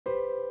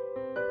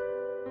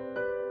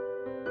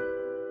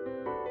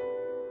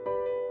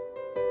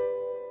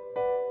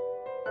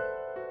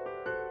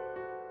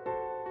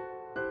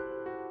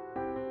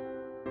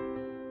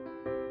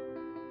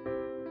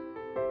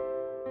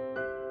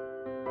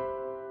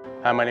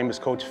Hi, my name is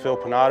Coach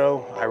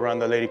Pienedo. I run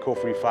the Lady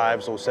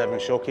 45'S 07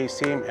 Showcase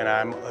team, and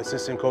I'm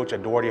assistant coach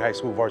at Duarte High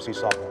School varsity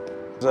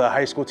softball. The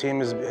high school team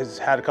has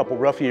had a couple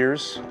rough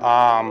years.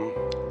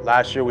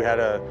 Last year we had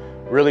a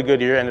really good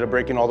year, ended up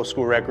breaking all the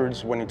school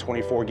records, winning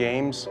 24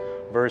 games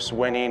versus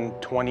winning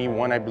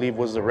 21, I believe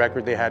was the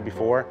record they had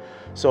before.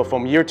 So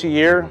from year to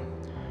year,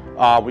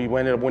 we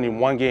ended up winning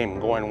one game,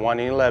 going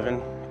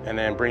 1-11, and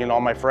then bringing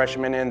all my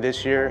freshmen in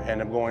this year, and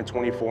I'm going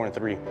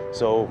 24-3.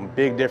 So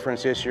big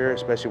difference this year,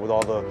 especially with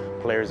all the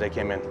players that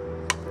came in.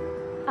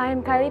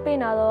 I'm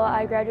Pienedo.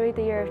 I graduate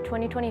the year of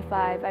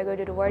 2025. I go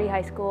to Duarte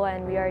High School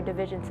and we are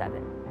Division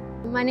 7.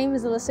 My name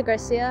is Alyssa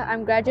Garcia.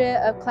 I'm graduate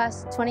of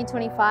class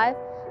 2025.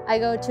 I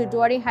go to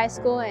Duarte High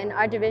School and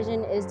our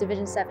division is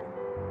Division 7.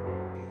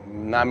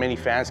 Not many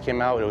fans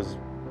came out. It was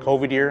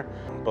COVID year,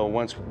 but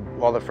once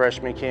all the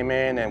freshmen came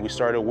in and we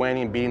started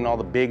winning, beating all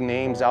the big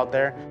names out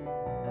there,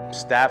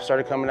 staff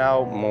started coming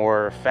out,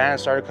 more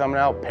fans started coming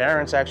out,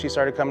 parents actually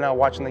started coming out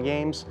watching the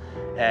games,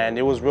 and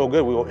it was real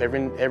good.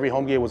 Every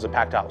home game was a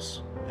packed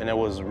house, and it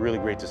was really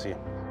great to see.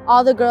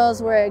 All the girls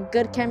were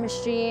good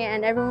chemistry,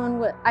 and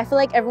I feel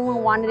like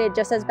everyone wanted it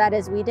just as bad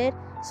as we did,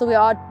 so we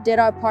all did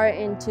our part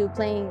into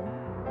playing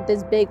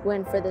this big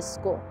win for this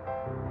school.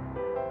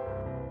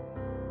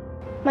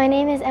 My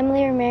name is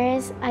Emily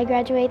Ramirez. I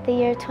graduate the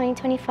year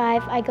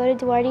 2025. I go to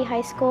Duarte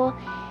High School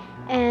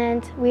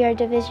and we are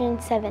Division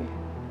 7.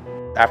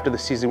 After the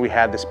season we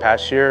had this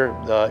past year,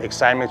 the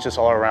excitement's just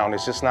all around.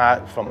 It's just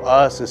not from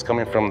us, it's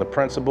coming from the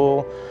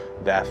principal,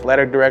 the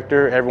athletic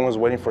director. Everyone's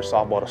waiting for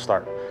softball to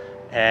start.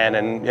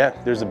 And yeah,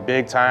 there's a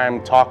big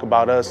time talk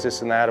about us,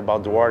 this and that,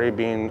 about Duarte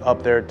being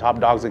up there, top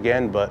dogs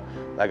again. But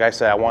like I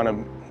said, I want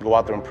to go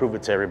out there and prove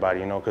it to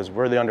everybody, you know, because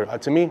we're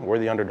to me, we're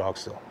the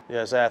underdogs still.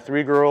 Yes, I have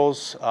 3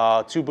 girls, 2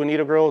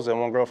 Pienedo girls and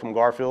 1 girl from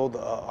Garfield,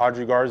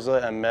 Audrey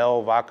Garza and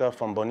Mel Vaca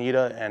from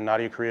Pienedo and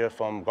Nadia Correa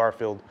from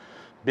Garfield.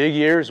 Big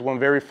years, went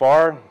very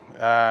far,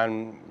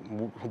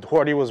 and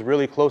Duarte was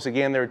really close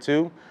again there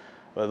too.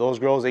 But those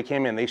girls, they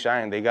came in, they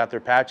shined, they got their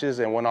patches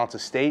and went on to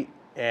state,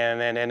 and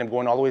then ended up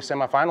going all the way to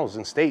semifinals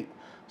in state.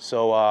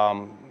 So,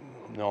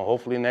 you know,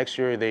 hopefully next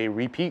year they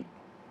repeat.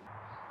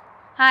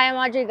 Hi, I'm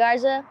Audrey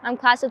Garza. I'm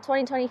class of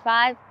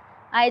 2025.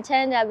 I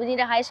attend at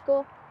Pienedo High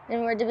School,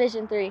 and we're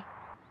Division 3.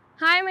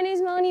 Hi, my name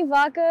is Melanie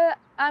Vaca.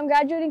 I'm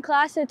graduating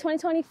class of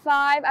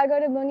 2025. I go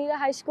to Pienedo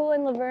High School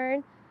in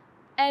Laverne,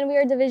 and we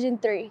are Division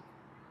 3.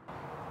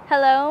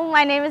 Hello,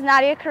 my name is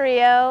Nadia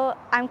Correa.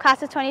 I'm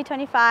class of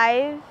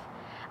 2025.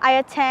 I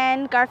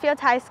attend Garfield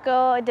High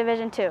School,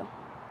 Division 2.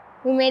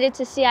 We made it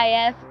to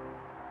CIF,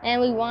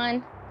 and we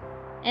won,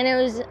 and it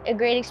was a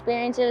great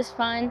experience. It was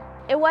fun.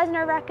 It was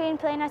nerve-wracking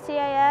playing at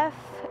CIF,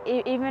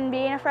 even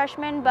being a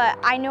freshman, but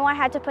I knew I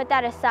had to put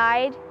that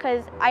aside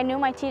because I knew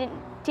my team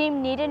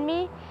needed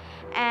me,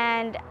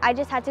 and I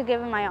just had to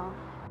give it my all.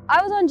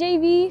 I was on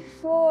JV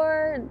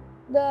for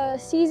the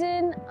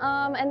season,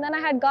 and then I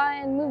had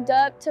moved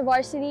up to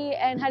varsity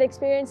and had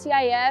experienced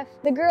CIF.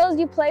 The girls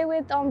you play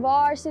with on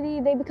varsity,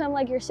 they become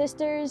like your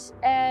sisters,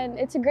 and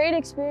it's a great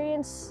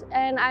experience,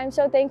 and I'm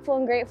so thankful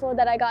and grateful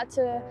that I got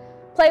to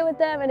play with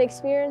them and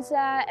experience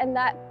that and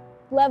that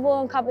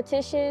level and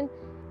competition.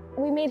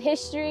 We made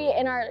history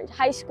in our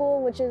high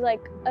school, which is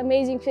like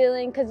amazing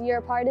feeling because you're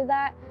a part of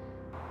that.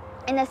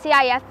 In the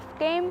CIF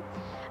game,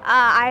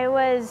 I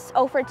was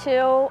 0 for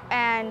 2,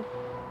 and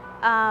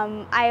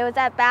I was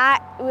at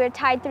bat. We were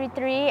tied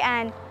 3-3,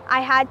 and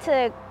I had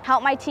to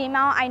help my team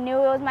out. I knew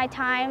it was my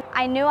time.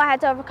 I knew I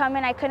had to overcome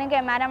it. I couldn't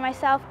get mad at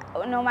myself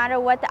no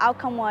matter what the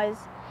outcome was,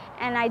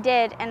 and I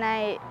did, and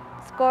I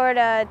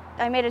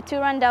made a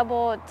 2-run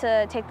double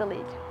to take the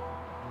lead.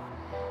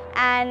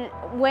 And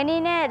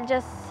winning it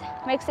just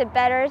makes it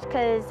better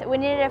because we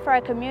needed it for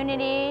our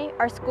community,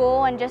 our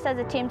school, and just as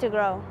a team to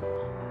grow.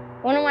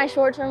 One of my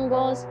short-term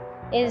goals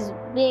is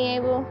being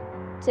able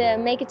to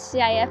make it to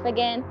CIF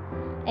again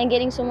and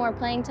getting some more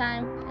playing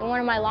time. And one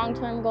of my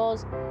long-term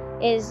goals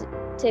is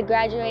to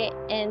graduate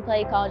and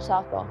play college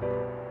softball.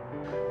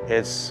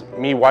 It's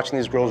me watching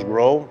these girls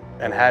grow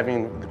and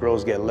having the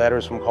girls get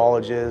letters from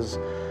colleges,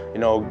 you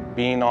know,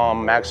 being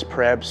on Max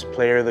Prep's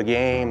player of the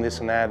game, this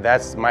and that.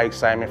 That's my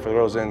excitement for the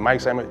girls, and my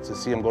excitement to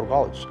see them go to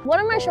college. One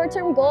of my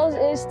short-term goals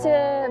is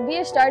to be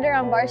a starter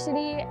on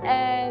varsity,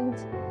 and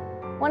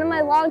one of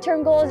my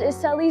long-term goals is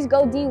to at least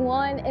go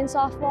D1 in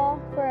softball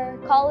for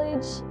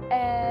college.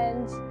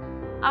 And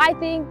I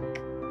think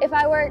if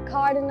I work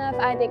hard enough,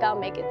 I think I'll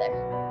make it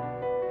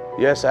there.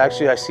 Yes,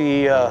 actually, I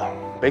see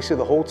basically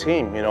the whole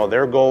team, you know,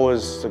 their goal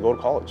is to go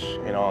to college,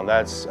 you know, and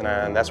that's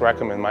where I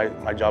come in.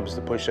 My job is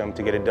to push them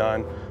to get it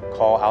done,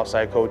 call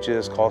outside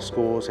coaches, call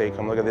schools, hey,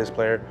 come look at this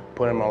player,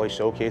 put them in all these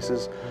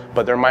showcases.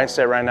 But their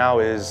mindset right now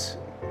is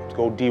to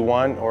go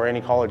D1 or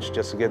any college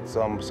just to get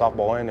some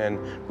softball in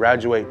and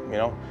graduate, you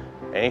know.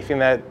 Anything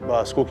that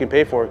school can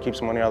pay for keeps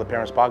money out of the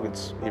parents'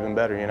 pockets, even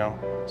better, you know.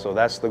 So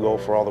that's the goal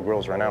for all the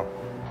girls right now.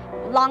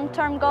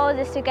 Long-term goals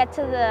is to get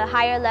to the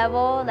higher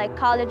level, like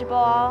college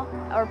ball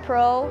or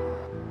pro.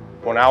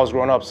 When I was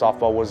growing up,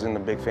 softball wasn't a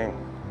big thing.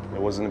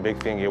 It wasn't a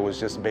big thing. It was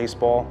just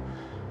baseball,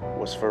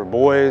 was for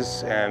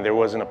boys, and there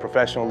wasn't a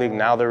professional league.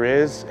 Now there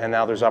is, and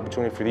now there's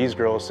opportunity for these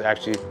girls to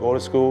actually go to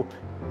school,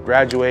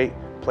 graduate,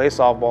 play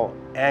softball,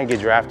 and get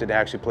drafted to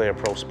actually play a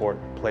pro sport,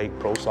 play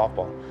pro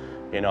softball.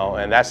 You know,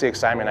 and that's the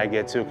excitement I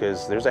get too,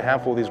 because there's a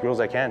handful of these girls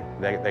that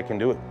can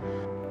do it.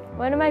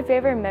 One of my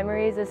favorite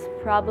memories is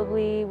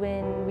probably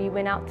when we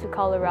went out to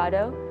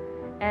Colorado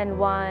and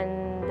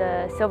won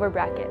the silver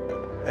bracket.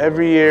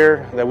 Every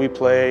year that we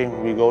play,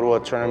 we go to a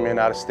tournament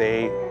out of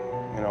state.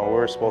 You know,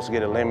 we're supposed to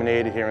get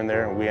eliminated here and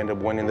there, and we end up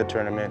winning the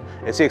tournament.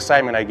 It's the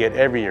excitement I get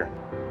every year.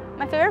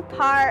 My favorite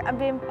part of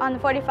being on the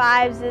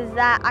 45's is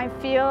that I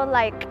feel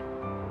like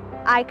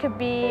I could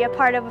be a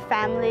part of a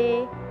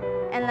family,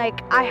 and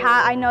like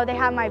I know they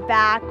have my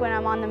back when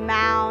I'm on the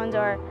mound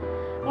or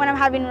when I'm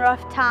having a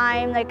rough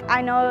time. Like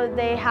I know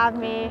they have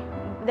me.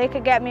 They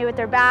could get me with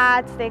their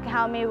bats. They can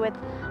help me with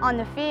on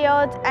the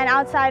field, and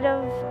outside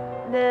of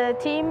the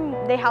team,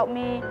 they help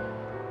me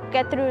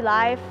get through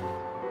life.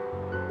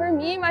 For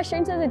me, my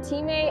strength as a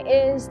teammate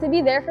is to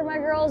be there for my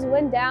girls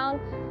when down.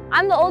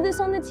 I'm the oldest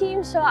on the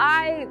team, so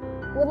I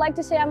would like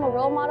to say I'm a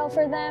role model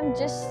for them,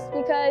 just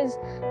because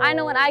I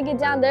know when I get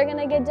down, they're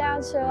gonna get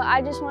down. So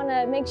I just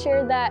wanna make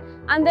sure that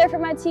I'm there for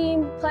my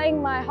team,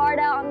 playing my heart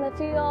out on the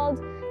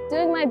field,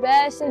 doing my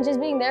best, and just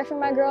being there for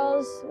my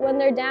girls when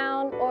they're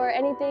down or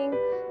anything.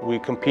 We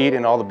compete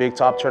in all the big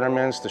top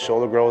tournaments to show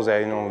the girls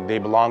that, you know, they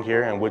belong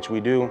here, and which we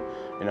do.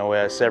 You know, we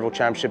had several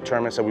championship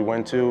tournaments that we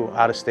went to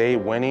out of state,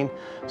 winning.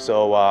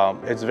 So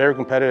it's very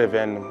competitive,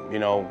 and you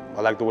know,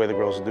 I like the way the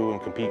girls do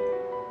and compete.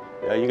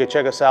 You can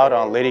check us out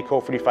on Lady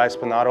Colt 45's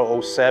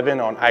Pienedo 07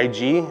 on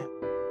IG.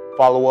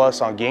 Follow us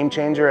on Game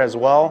Changer as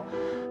well.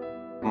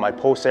 I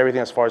post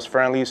everything as far as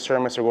friendlies,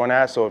 tournaments are going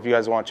at, so if you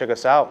guys want to check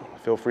us out,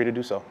 feel free to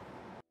do so.